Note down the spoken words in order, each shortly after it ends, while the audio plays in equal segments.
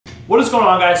What is going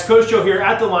on, guys? Coach Joe here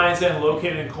at the Lions Den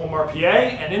located in Colmar, PA,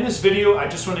 and in this video I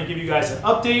just want to give you guys an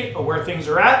update of where things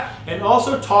are at and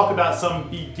also talk about some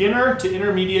beginner to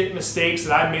intermediate mistakes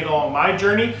that I've made along my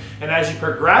journey. And as you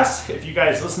progress, if you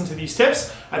guys listen to these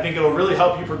tips, I think it'll really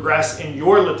help you progress in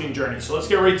your lifting journey. So let's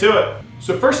get right to it.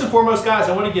 So first and foremost, guys,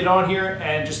 I want to get on here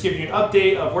and just give you an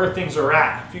update of where things are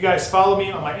at. If you guys follow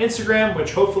me on my Instagram,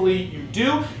 which hopefully you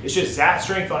do, it's just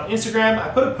Szatstrength on Instagram. I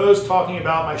put a post talking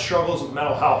about my struggles with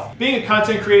mental health. Being a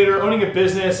content creator, owning a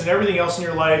business, and everything else in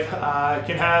your life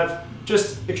can have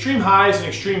just extreme highs and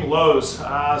extreme lows.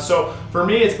 So for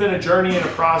me, it's been a journey and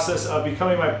a process of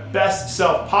becoming my best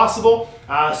self possible.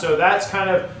 So that's kind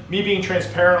of me being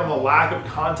transparent on the lack of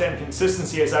content and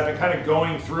consistency as I've been kind of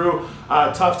going through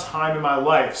a tough time in my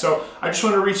life. So I just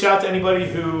want to reach out to anybody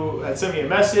who had sent me a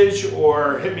message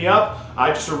or hit me up. I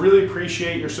just really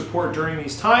appreciate your support during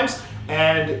these times.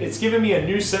 And it's given me a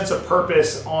new sense of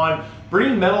purpose on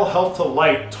bringing mental health to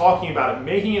light, talking about it,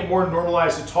 making it more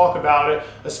normalized to talk about it,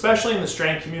 especially in the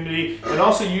strength community, and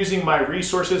also using my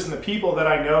resources and the people that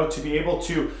I know to be able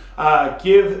to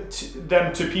give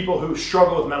them to people who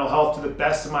struggle with mental health to the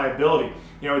best of my ability.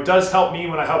 You know, it does help me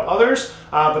when I help others,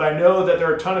 but I know that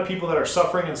there are a ton of people that are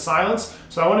suffering in silence,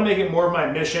 so I want to make it more of my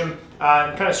mission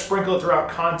and kind of sprinkle it throughout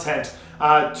content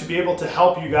to be able to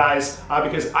help you guys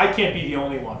because I can't be the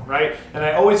only one, right? And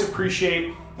I always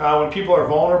appreciate when people are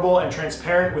vulnerable and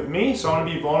transparent with me, so I want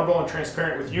to be vulnerable and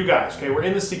transparent with you guys, okay? We're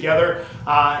in this together,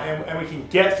 and we can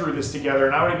get through this together,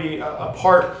 and I want to be a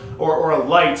part or a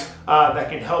light that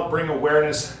can help bring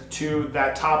awareness to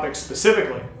that topic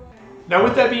specifically. Now,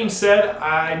 with that being said,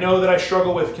 I know that I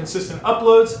struggle with consistent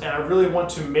uploads, and I really want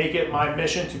to make it my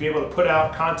mission to be able to put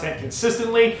out content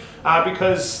consistently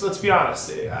because, let's be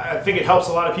honest, I think it helps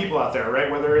a lot of people out there,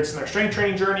 right? Whether it's in their strength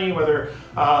training journey, whether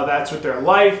that's with their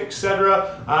life,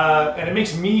 etc. And it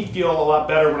makes me feel a lot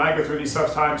better when I go through these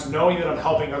tough times knowing that I'm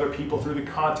helping other people through the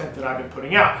content that I've been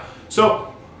putting out.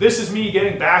 So this is me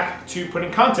getting back to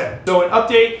putting content. So an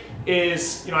update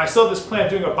is, I still have this plan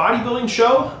of doing a bodybuilding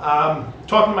show.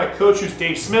 Talking to my coach, who's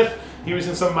Dave Smith. He was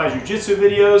in some of my jiu-jitsu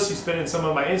videos. He's been in some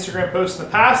of my Instagram posts in the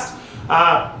past.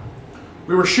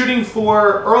 We were shooting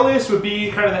for, earliest would be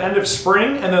kind of the end of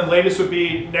spring, and then latest would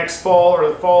be next fall or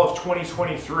the fall of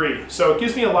 2023. So it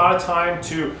gives me a lot of time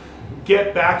to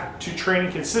get back to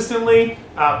training consistently,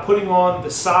 putting on the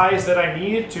size that I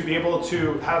need to be able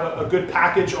to have a good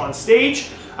package on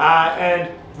stage,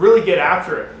 and really get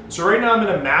after it. So right now I'm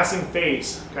in a massing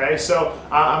phase, okay? So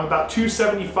I'm about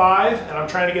 275 and I'm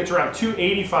trying to get to around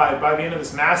 285 by the end of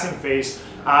this massing phase.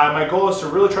 My goal is to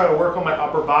really try to work on my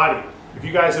upper body. If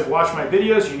you guys have watched my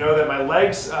videos, you know that my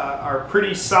legs are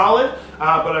pretty solid,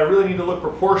 but I really need to look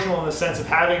proportional in the sense of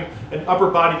having an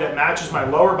upper body that matches my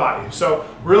lower body. So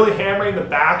really hammering the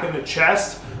back and the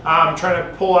chest, trying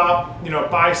to pull out,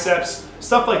 biceps,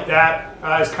 stuff like that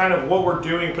is kind of what we're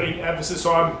doing, putting emphasis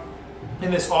on in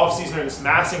this off season or this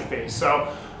massing phase.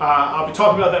 So I'll be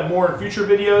talking about that more in future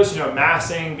videos,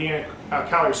 massing, being a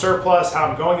calorie surplus, how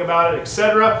I'm going about it,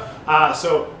 etc.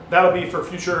 So that'll be for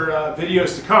future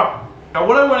videos to come. Now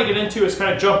what I want to get into is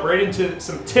kind of jump right into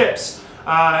some tips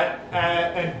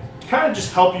and kind of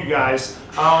just help you guys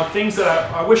on things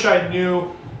that I wish I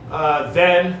knew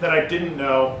then that I didn't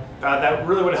know that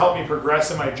really would help me progress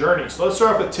in my journey. So let's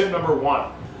start off with tip number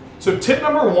one. So tip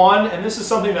number one, and this is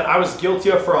something that I was guilty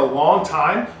of for a long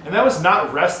time, and that was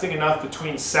not resting enough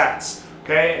between sets,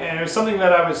 okay? And it was something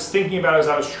that I was thinking about as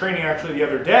I was training actually the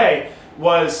other day,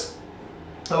 was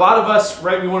a lot of us,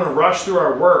 right, we want to rush through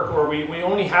our work, or we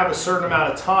only have a certain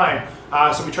amount of time,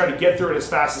 so we try to get through it as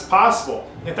fast as possible.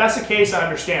 And if that's the case, I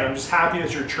understand. I'm just happy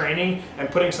that you're training and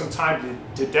putting some time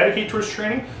to dedicate towards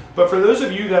training. But for those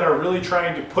of you that are really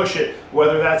trying to push it,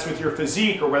 whether that's with your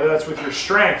physique or whether that's with your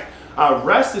strength,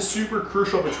 rest is super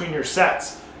crucial between your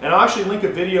sets. And I'll actually link a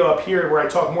video up here where I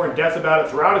talk more in depth about it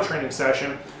throughout a training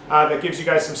session that gives you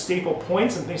guys some staple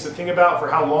points and things to think about for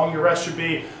how long your rest should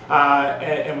be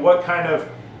and what kind of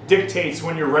dictates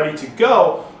when you're ready to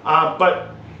go.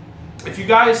 But if you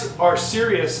guys are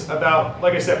serious about,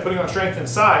 like I said, putting on strength and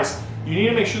size, you need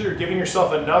to make sure that you're giving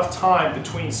yourself enough time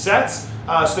between sets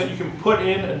so that you can put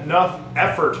in enough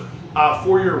effort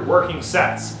for your working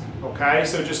sets. Okay,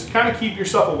 so just kind of keep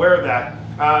yourself aware of that.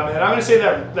 And I'm going to say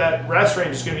that rest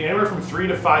range is going to be anywhere from 3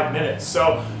 to 5 minutes.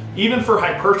 So even for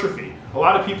hypertrophy, a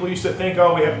lot of people used to think,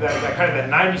 oh, we have that kind of that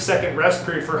 90-second rest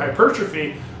period for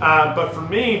hypertrophy. But for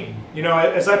me,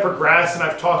 as I progress and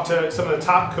I've talked to some of the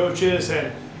top coaches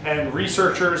and and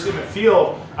researchers in the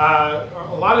field,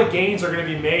 a lot of gains are going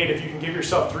to be made if you can give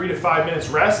yourself 3 to 5 minutes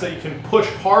rest, that you can push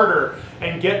harder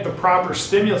and get the proper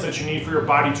stimulus that you need for your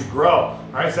body to grow.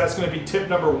 All right, so that's going to be tip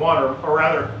number 1, or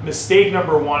rather mistake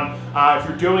number 1. If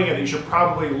you're doing it, that you should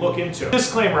probably look into.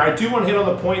 Disclaimer, I do want to hit on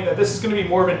the point that this is going to be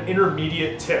more of an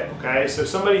intermediate tip, okay? So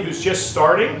somebody who's just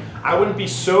starting, I wouldn't be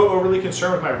so overly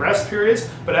concerned with my rest periods,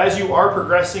 but as you are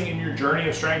progressing in your journey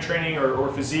of strength training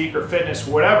or physique or fitness,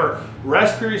 whatever,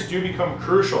 rest periods do become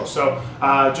crucial. So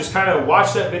just kind of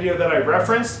watch that video that I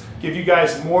referenced, give you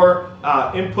guys more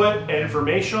input and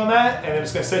information on that, and then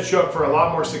it's going to set you up for a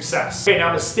lot more success. Okay,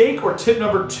 now mistake or tip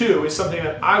number 2 is something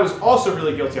that I was also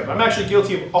really guilty of. I'm actually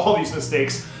guilty of all these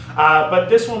mistakes, but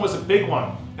this one was a big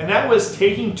one, and that was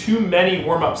taking too many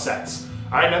warm-up sets.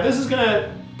 All right, now this is going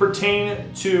to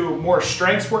pertain to more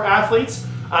strength sport athletes,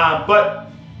 but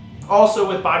also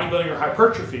with bodybuilding or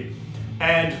hypertrophy.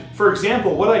 And for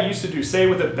example, what I used to do, say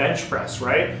with a bench press,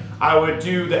 right? I would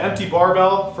do the empty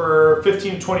barbell for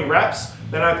 15 to 20 reps,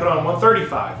 then I put on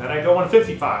 135, then I go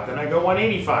 155, then I go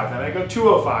 185, then I go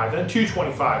 205, then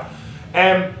 225.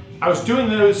 And I was doing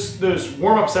those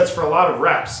warm-up sets for a lot of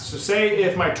reps. So say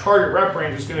if my target rep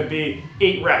range was going to be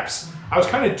 8 reps, I was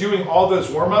kind of doing all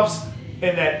those warm-ups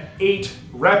in that 8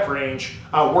 rep range,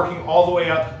 working all the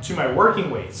way up to my working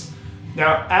weights.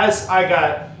 Now, as I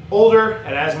got older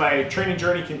and as my training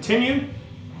journey continued,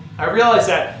 I realized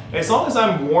that as long as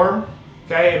I'm warm,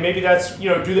 okay, and maybe that's,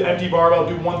 do the empty barbell,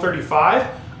 do 135,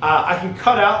 I can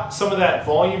cut out some of that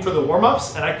volume for the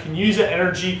warm-ups, and I can use that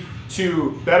energy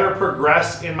to better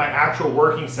progress in my actual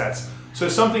working sets. So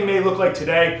something may look like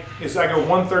today is I go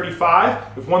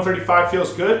 135. If 135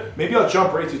 feels good, maybe I'll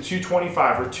jump right to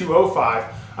 225 or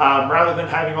 205 rather than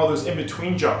having all those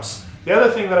in-between jumps. The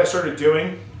other thing that I started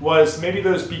doing was maybe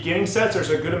those beginning sets, there's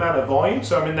a good amount of volume,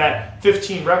 so I'm in that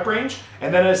 15 rep range,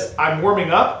 and then as I'm warming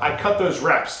up, I cut those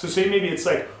reps. So say maybe it's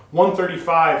like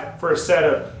 135 for a set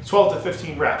of 12 to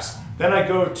 15 reps. Then I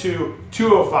go to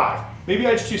 205. Maybe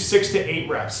I just do 6 to 8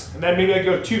 reps, and then maybe I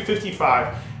go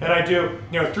 255, and I do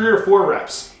 3 or 4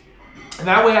 reps. And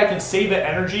that way I can save that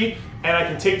energy, and I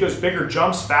can take those bigger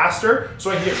jumps faster, so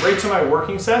I can get right to my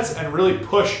working sets and really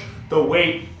push the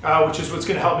weight, which is what's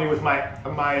going to help me with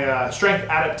my strength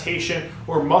adaptation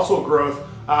or muscle growth,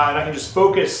 and I can just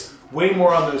focus way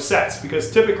more on those sets,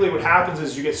 because typically what happens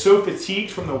is you get so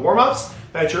fatigued from the warm-ups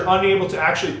that you're unable to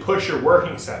actually push your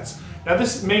working sets. Now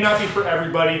this may not be for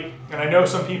everybody, and I know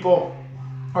some people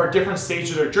are at different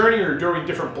stages of their journey or doing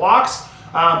different blocks,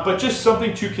 but just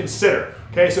something to consider.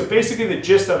 Okay, so basically the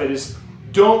gist of it is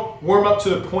don't warm up to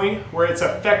the point where it's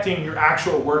affecting your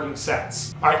actual working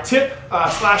sets. All right, tip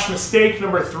 / mistake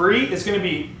number 3 is going to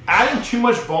be adding too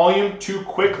much volume too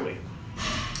quickly.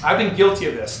 I've been guilty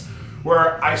of this,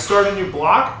 where I start a new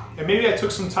block and maybe I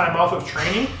took some time off of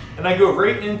training and I go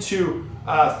right into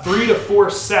 3 to 4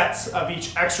 sets of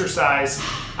each exercise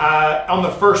on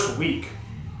the first week.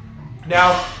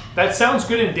 Now, that sounds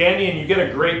good and dandy and you get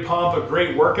a great pump, a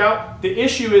great workout. The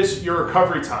issue is your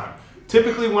recovery time.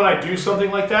 Typically when I do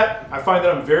something like that, I find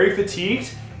that I'm very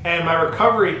fatigued and my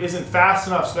recovery isn't fast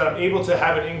enough so that I'm able to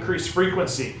have an increased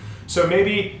frequency. So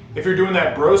maybe if you're doing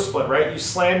that bro split, right, you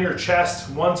slam your chest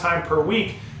 1 time per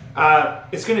week,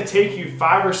 it's gonna take you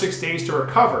 5 or 6 days to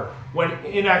recover. When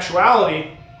in actuality,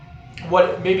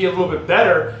 what may be a little bit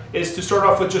better is to start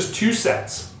off with just 2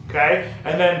 sets, okay?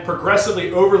 And then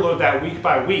progressively overload that week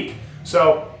by week.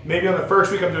 So maybe on the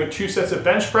first week I'm doing 2 sets of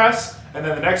bench press, and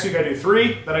then the next week I do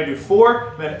 3, then I do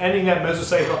 4, and then ending that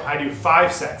mesocycle, I do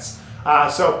 5 sets.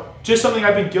 So just something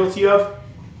I've been guilty of,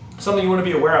 something you want to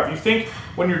be aware of. You think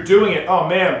when you're doing it, oh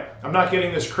man, I'm not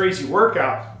getting this crazy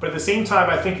workout, but at the same time,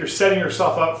 I think you're setting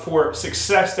yourself up for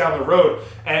success down the road,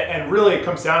 and really it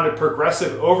comes down to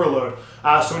progressive overload.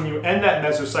 So when you end that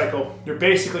mesocycle, you're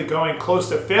basically going close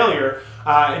to failure,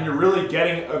 and you're really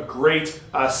getting a great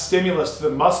stimulus to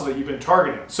the muscle that you've been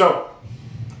targeting. So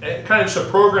kind of just a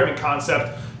programming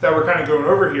concept that we're kind of going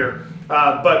over here.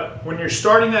 But when you're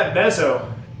starting that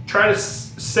meso, try to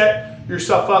set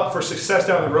yourself up for success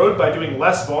down the road by doing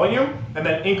less volume and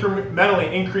then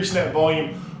incrementally increasing that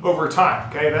volume over time.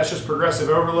 Okay, that's just progressive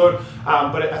overload,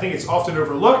 but I think it's often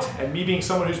overlooked, and me being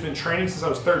someone who's been training since I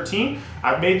was 13,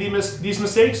 I've made these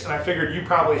mistakes, and I figured you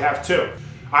probably have too.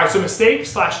 All right, so mistake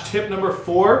 / tip number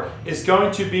 4 is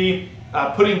going to be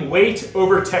putting weight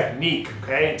over technique,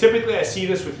 okay? And typically I see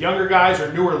this with younger guys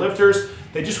or newer lifters.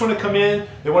 They just want to come in,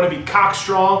 they want to be cock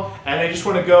strong, and they just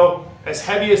want to go as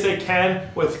heavy as they can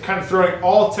with kind of throwing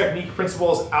all technique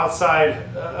principles outside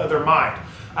of their mind.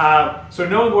 So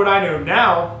knowing what I know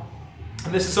now,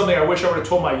 and this is something I wish I would have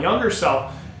told my younger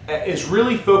self, is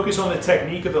really focus on the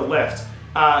technique of the lift.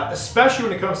 especially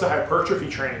when it comes to hypertrophy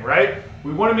training, right?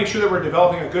 We want to make sure that we're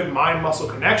developing a good mind-muscle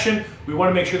connection. We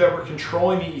want to make sure that we're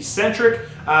controlling the eccentric.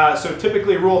 So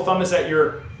typically, rule of thumb is that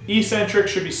your eccentric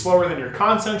should be slower than your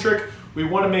concentric. We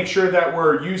want to make sure that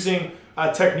we're using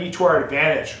a technique to our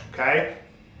advantage, okay?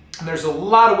 And there's a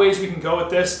lot of ways we can go with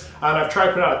this. I've tried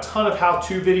to put out a ton of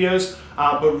how-to videos,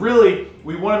 but really,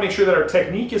 we want to make sure that our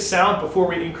technique is sound before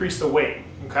we increase the weight,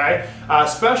 okay?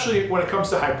 Especially when it comes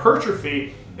to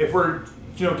hypertrophy, if we're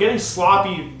getting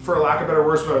sloppy, for lack of better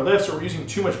words, with our lifts, or we're using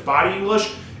too much body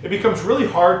English, it becomes really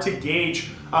hard to gauge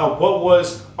what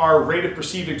was our rate of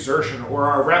perceived exertion or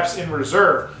our reps in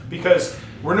reserve, because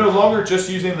we're no longer just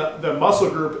using the muscle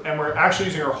group and we're actually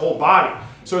using our whole body.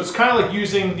 So it's kind of like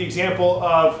using the example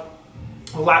of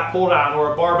a lat pull down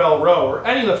or a barbell row or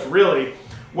any lift really,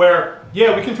 where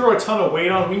yeah, we can throw a ton of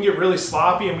weight on, we can get really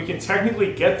sloppy and we can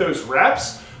technically get those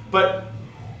reps, but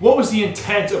what was the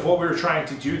intent of what we were trying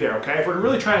to do there, okay? If we're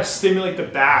really trying to stimulate the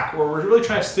back, or we're really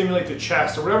trying to stimulate the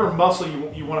chest, or whatever muscle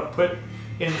you want to put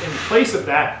in place of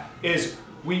that, is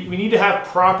we need to have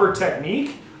proper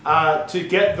technique to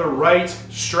get the right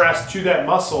stress to that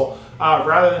muscle,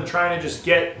 rather than trying to just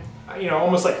get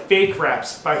almost like fake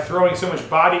reps by throwing so much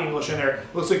body English in there.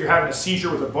 It looks like you're having a seizure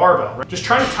with a barbell, right? Just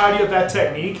try to tidy up that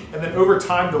technique, and then over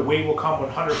time, the weight will come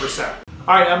 100%.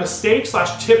 All right, now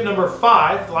mistake/tip number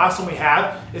 5, the last one we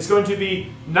have, is going to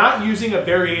be not using a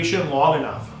variation long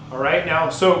enough. All right, now,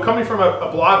 so coming from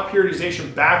a block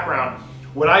periodization background,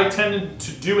 what I tended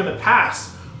to do in the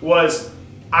past was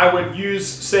I would use,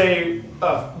 say,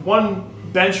 one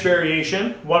bench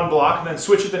variation, one block, and then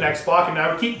switch it to the next block, and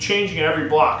I would keep changing it every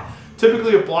block.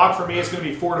 Typically, a block for me is going to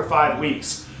be 4 to 5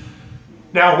 weeks.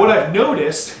 Now, what I've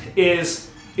noticed is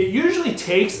it usually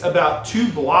takes about 2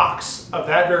 blocks of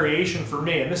that variation for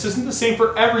me, and this isn't the same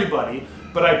for everybody,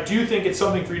 but I do think it's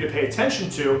something for you to pay attention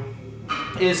to,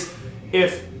 is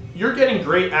if you're getting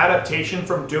great adaptation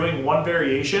from doing one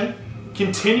variation,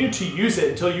 continue to use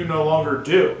it until you no longer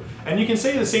do. And you can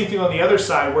say the same thing on the other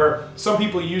side, where some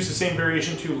people use the same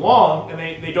variation too long and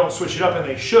they don't switch it up, and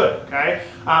they should, okay?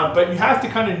 But you have to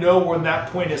kind of know when that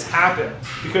point has happened,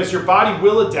 because your body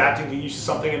will adapt and get used to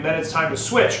something, and then it's time to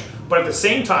switch. But at the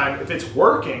same time, if it's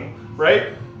working, right,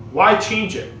 why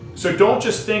change it? So don't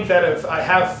just think that if I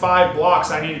have 5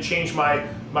 blocks, I need to change my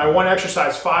one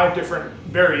exercise 5 different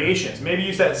variations. Maybe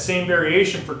use that same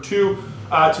variation for 2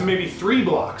 to maybe 3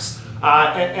 blocks.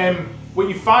 And what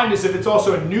you find is if it's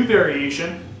also a new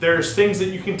variation, there's things that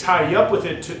you can tidy up with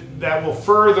it that will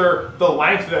further the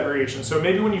length of that variation. So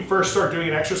maybe when you first start doing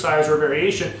an exercise or a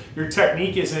variation, your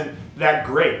technique isn't that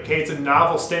great, okay? It's a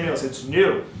novel stimulus, it's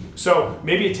new. So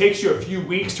maybe it takes you a few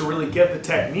weeks to really get the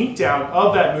technique down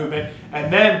of that movement,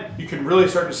 and then you can really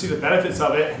start to see the benefits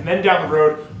of it, and then down the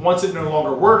road, once it no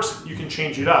longer works, you can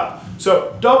change it up.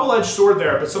 So double-edged sword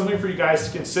there, but something for you guys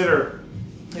to consider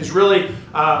is really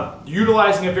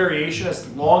utilizing a variation as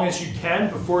long as you can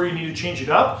before you need to change it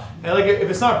up. And like if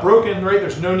it's not broken, right,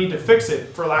 there's no need to fix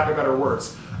it, for lack of better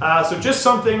words. So just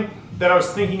something that I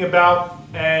was thinking about,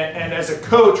 and as a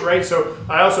coach, right, so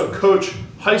I also coach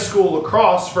high school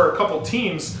lacrosse for a couple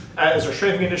teams as a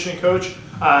strength and conditioning coach,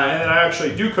 and then I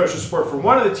actually do coach the sport for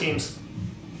one of the teams,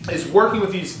 is working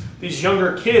with these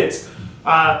younger kids,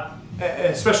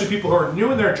 especially people who are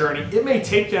new in their journey. It may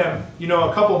take them,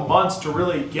 a couple months to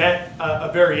really get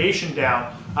a variation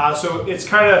down. So it's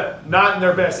kind of not in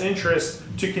their best interest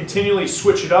to continually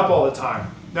switch it up all the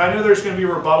time. Now, I know there's going to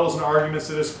be rebuttals and arguments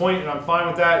to this point, and I'm fine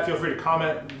with that. Feel free to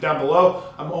comment down below.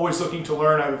 I'm always looking to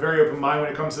learn. I have a very open mind when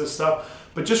it comes to this stuff.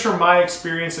 But just from my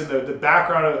experience and the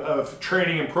background of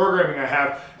training and programming I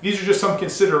have, these are just some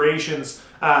considerations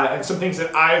and some things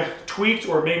that I've tweaked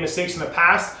or made mistakes in the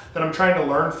past that I'm trying to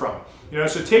learn from.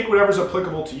 So take whatever's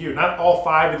applicable to you. Not all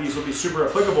 5 of these will be super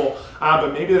applicable,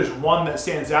 but maybe there's one that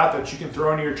stands out that you can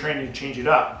throw into your training and change it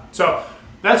up. So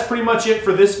that's pretty much it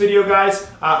for this video, guys.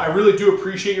 I really do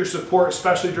appreciate your support,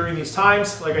 especially during these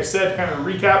times. Like I said, kind of a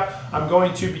recap, I'm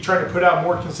going to be trying to put out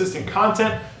more consistent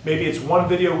content. Maybe it's 1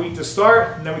 video a week to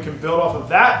start, and then we can build off of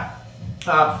that.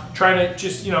 Trying to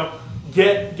just,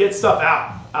 get stuff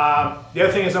out. The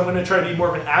other thing is I'm going to try to be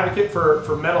more of an advocate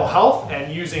for mental health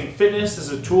and using fitness as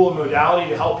a tool and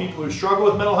modality to help people who struggle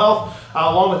with mental health,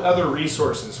 along with other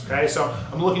resources, okay? So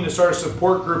I'm looking to start a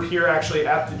support group here actually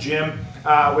at the gym,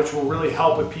 which will really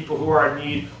help with people who are in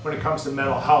need when it comes to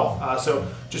mental health. So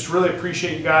just really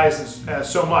appreciate you guys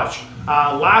so much.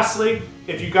 Lastly,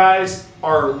 if you guys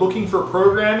are looking for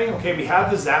programming, okay, we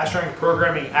have the Szatstrength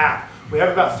programming app. We have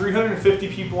about 350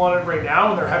 people on it right now,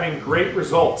 and they're having great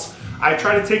results. I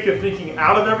try to take the thinking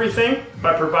out of everything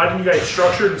by providing you guys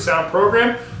structured and sound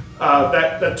program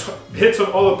that hits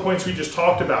on all the points we just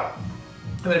talked about.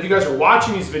 And then if you guys are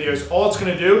watching these videos, all it's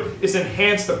going to do is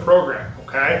enhance the program,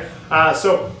 okay?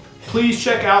 So please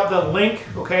check out the link,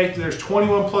 okay? There's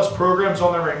 21 plus programs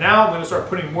on there right now. I'm going to start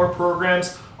putting more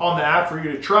programs on the app for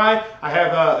you to try. I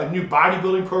have a new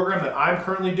bodybuilding program that I'm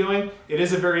currently doing. It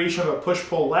is a variation of a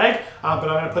push-pull leg, but I'm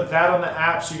going to put that on the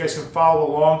app so you guys can follow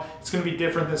along. It's going to be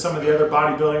different than some of the other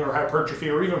bodybuilding or hypertrophy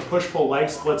or even push-pull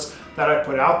leg splits that I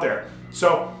put out there.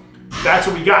 So that's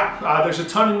what we got. There's a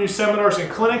ton of new seminars and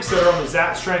clinics that are on the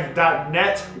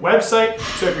Szatstrength.net website.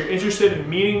 So if you're interested in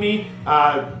meeting me,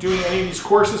 doing any of these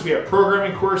courses, we have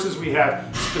programming courses, we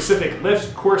have specific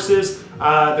lift courses.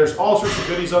 There's all sorts of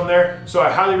goodies on there. So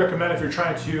I highly recommend if you're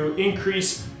trying to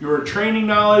increase your training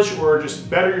knowledge or just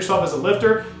better yourself as a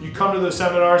lifter, you come to those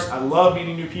seminars. I love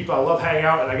meeting new people. I love hanging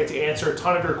out, and I get to answer a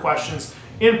ton of your questions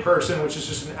in person, which is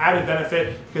just an added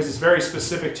benefit because it's very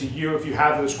specific to you if you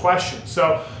have those questions.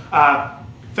 So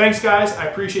thanks guys, I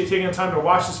appreciate taking the time to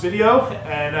watch this video,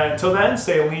 and until then,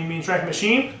 stay a lean, mean, strength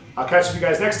machine. I'll catch you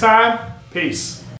guys next time. Peace.